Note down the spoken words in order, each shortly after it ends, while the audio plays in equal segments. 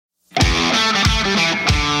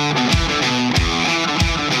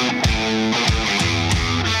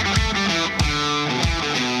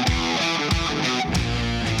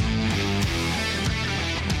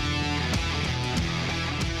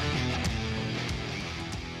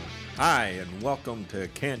Hi, and welcome to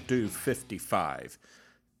Can't Do 55.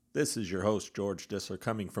 This is your host, George Dissler,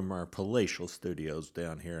 coming from our palatial studios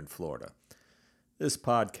down here in Florida. This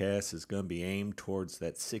podcast is going to be aimed towards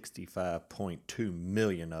that 65.2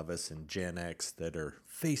 million of us in Gen X that are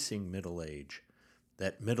facing middle age,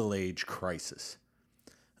 that middle age crisis.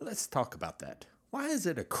 Let's talk about that. Why is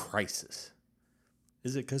it a crisis?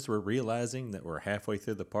 Is it because we're realizing that we're halfway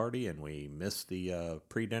through the party and we missed the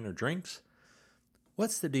pre-dinner drinks?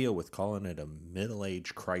 What's the deal with calling it a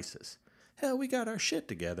middle-age crisis? Hell, we got our shit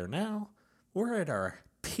together now. We're at our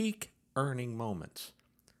peak earning moments.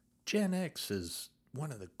 Gen X is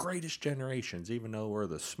one of the greatest generations, even though we're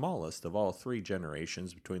the smallest of all three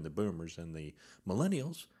generations between the boomers and the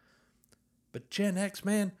millennials. But Gen X,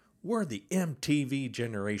 man, we're the MTV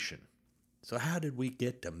generation. So how did we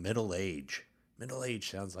get to middle age? Middle age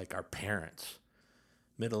sounds like our parents.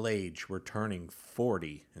 Middle age, we're turning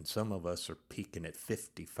 40, and some of us are peaking at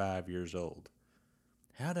 55 years old.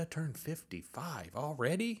 How'd I turn 55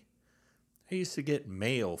 already? I used to get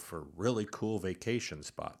mail for really cool vacation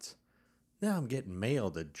spots. Now I'm getting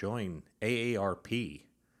mail to join AARP.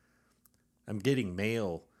 I'm getting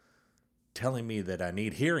mail telling me that I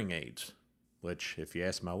need hearing aids, which, if you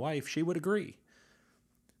ask my wife, she would agree.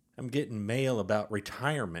 I'm getting mail about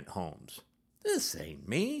retirement homes. This ain't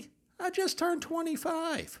me. I just turned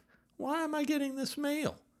 25. Why am I getting this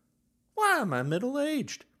mail? Why am I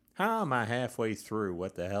middle-aged? How am I halfway through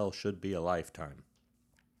what the hell should be a lifetime?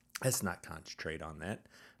 Let's not concentrate on that.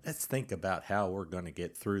 Let's think about how we're going to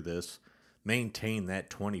get through this, maintain that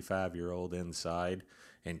 25-year-old inside,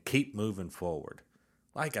 and keep moving forward.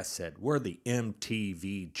 Like I said, we're the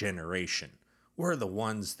MTV generation. We're the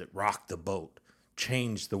ones that rock the boat,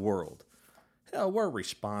 change the world. Hell, we're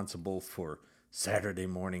responsible for Saturday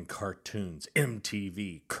morning cartoons,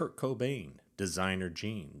 MTV, Kurt Cobain, designer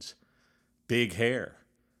jeans, big hair.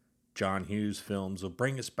 John Hughes films will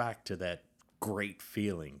bring us back to that great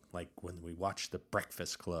feeling, like when we watched The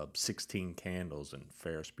Breakfast Club, 16 Candles, and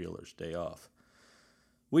Ferris Bueller's Day Off.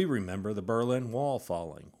 We remember the Berlin Wall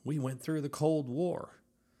falling. We went through the Cold War.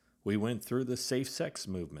 We went through the safe sex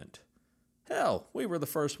movement. Hell, we were the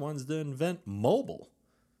first ones to invent mobile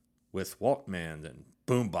with Walkman and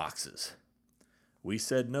boomboxes. We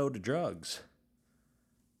said no to drugs.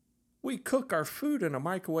 We cook our food in a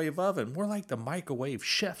microwave oven. We're like the microwave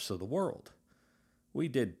chefs of the world. We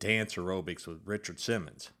did dance aerobics with Richard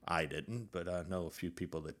Simmons. I didn't, but I know a few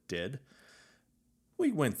people that did.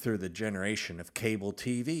 We went through the generation of cable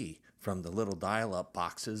TV, from the little dial-up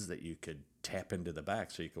boxes that you could tap into the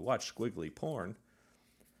back so you could watch squiggly porn.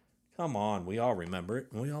 Come on, we all remember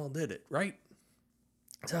it, and we all did it, right?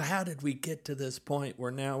 So how did we get to this point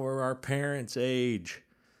where now we're our parents' age?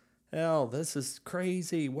 Hell, this is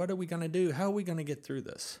crazy. What are we going to do? How are we going to get through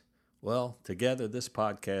this? Well, together, this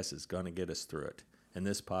podcast is going to get us through it. And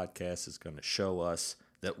this podcast is going to show us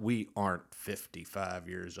that we aren't 55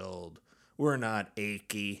 years old. We're not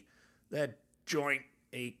achy. That joint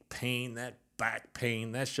ache pain, that back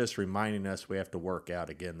pain, that's just reminding us we have to work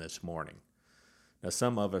out again this morning. Now,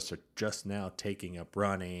 some of us are just now taking up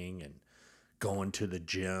running and going to the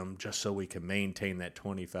gym just so we can maintain that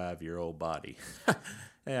 25-year-old body.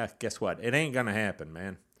 Yeah, guess what? It ain't going to happen,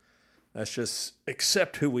 man. Let's just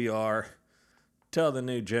accept who we are. Tell the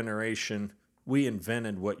new generation we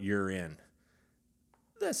invented what you're in.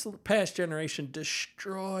 This past generation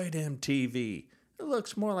destroyed MTV. It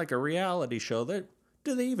looks more like a reality show. Do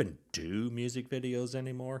they even do music videos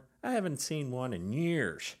anymore? I haven't seen one in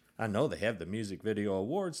years. I know they have the music video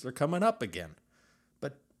awards. They're coming up again.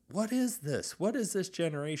 What is this? What has this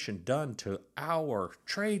generation done to our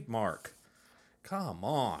trademark? Come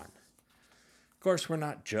on. Of course, we're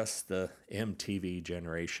not just the MTV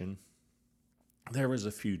generation. There was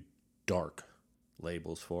a few dark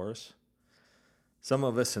labels for us. Some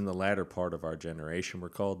of us in the latter part of our generation were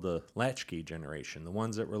called the latchkey generation, the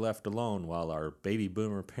ones that were left alone while our baby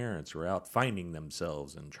boomer parents were out finding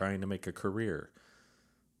themselves and trying to make a career.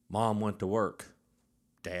 Mom went to work.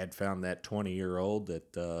 Dad found that 20-year-old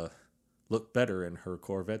that looked better in her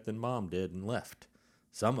Corvette than Mom did and left.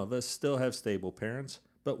 Some of us still have stable parents,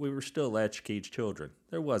 but we were still latchkey children.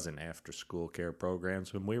 There wasn't after-school care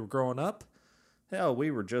programs when we were growing up. Hell,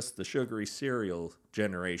 we were just the sugary cereal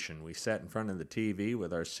generation. We sat in front of the TV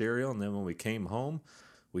with our cereal, and then when we came home,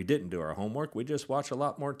 we didn't do our homework. We just watched a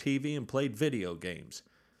lot more TV and played video games.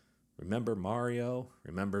 Remember Mario?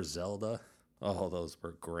 Remember Zelda? Oh, those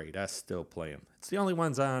were great. I still play them. It's the only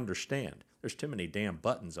ones I understand. There's too many damn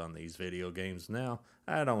buttons on these video games now.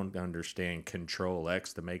 I don't understand Control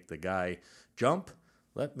X to make the guy jump.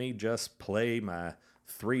 Let me just play my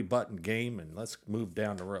 3-button game and let's move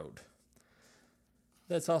down the road.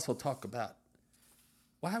 let's also talk about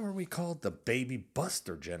why were we called the baby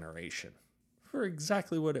buster generation? For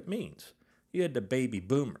exactly what it means. You had the baby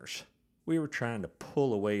boomers. We were trying to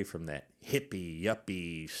pull away from that hippie,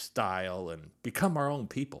 yuppie style and become our own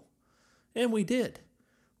people. And we did.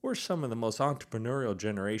 We're some of the most entrepreneurial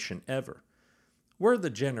generation ever. We're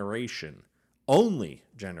the only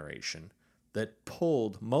generation, that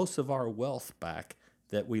pulled most of our wealth back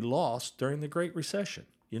that we lost during the Great Recession.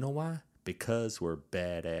 You know why? Because we're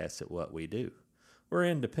badass at what we do. We're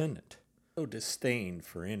independent. No disdain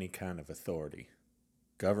for any kind of authority.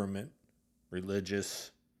 Government,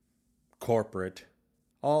 religious, corporate,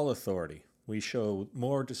 all authority. We show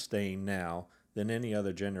more disdain now than any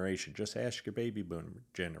other generation. Just ask your baby boomer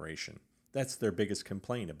generation. That's their biggest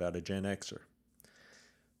complaint about a Gen Xer.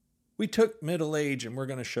 We took middle age and we're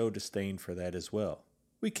going to show disdain for that as well.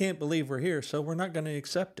 We can't believe we're here, so we're not going to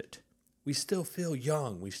accept it. We still feel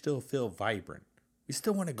young. We still feel vibrant. We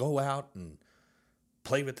still want to go out and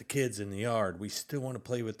play with the kids in the yard. We still want to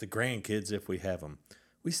play with the grandkids if we have them.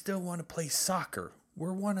 We still want to play soccer.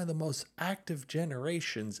 We're one of the most active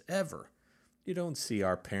generations ever. You don't see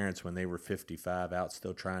our parents when they were 55 out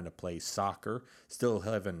still trying to play soccer, still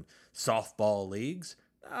having softball leagues.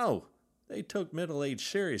 No, they took middle age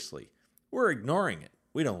seriously. We're ignoring it.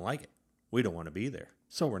 We don't like it. We don't want to be there.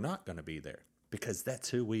 So we're not going to be there because that's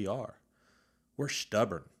who we are. We're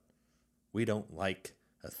stubborn. We don't like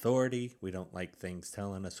authority. We don't like things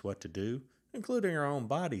telling us what to do, including our own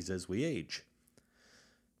bodies as we age.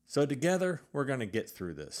 So together, we're going to get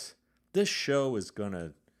through this. This show is going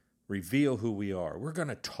to reveal who we are. We're going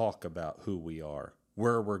to talk about who we are,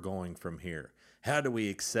 where we're going from here. How do we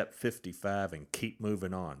accept 55 and keep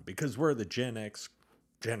moving on? Because we're the Gen X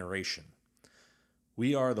generation.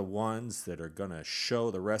 We are the ones that are going to show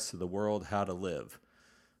the rest of the world how to live.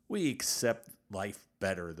 We accept life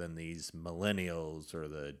better than these millennials or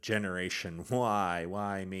the Generation Y,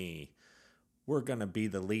 why me? We're going to be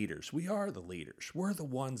the leaders. We are the leaders. We're the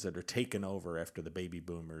ones that are taking over after the baby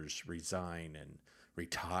boomers resign and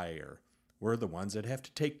retire. We're the ones that have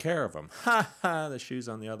to take care of them. Ha ha, the shoe's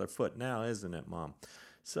on the other foot now, isn't it, Mom?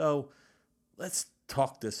 So let's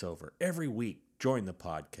talk this over. Every week, join the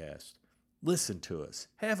podcast. Listen to us.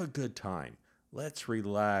 Have a good time. Let's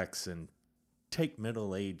relax and take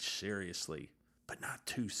middle age seriously, but not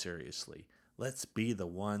too seriously. Let's be the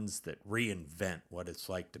ones that reinvent what it's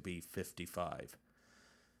like to be 55.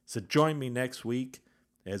 So join me next week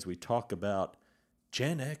as we talk about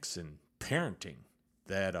Gen X and parenting.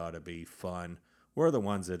 That ought to be fun. We're the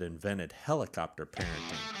ones that invented helicopter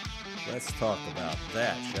parenting. Let's talk about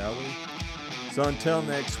that, shall we? So until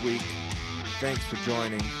next week, thanks for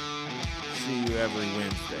joining. See you every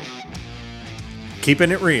Wednesday.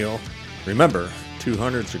 Keeping it real. Remember,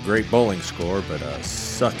 200's a great bowling score, but a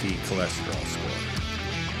sucky cholesterol score.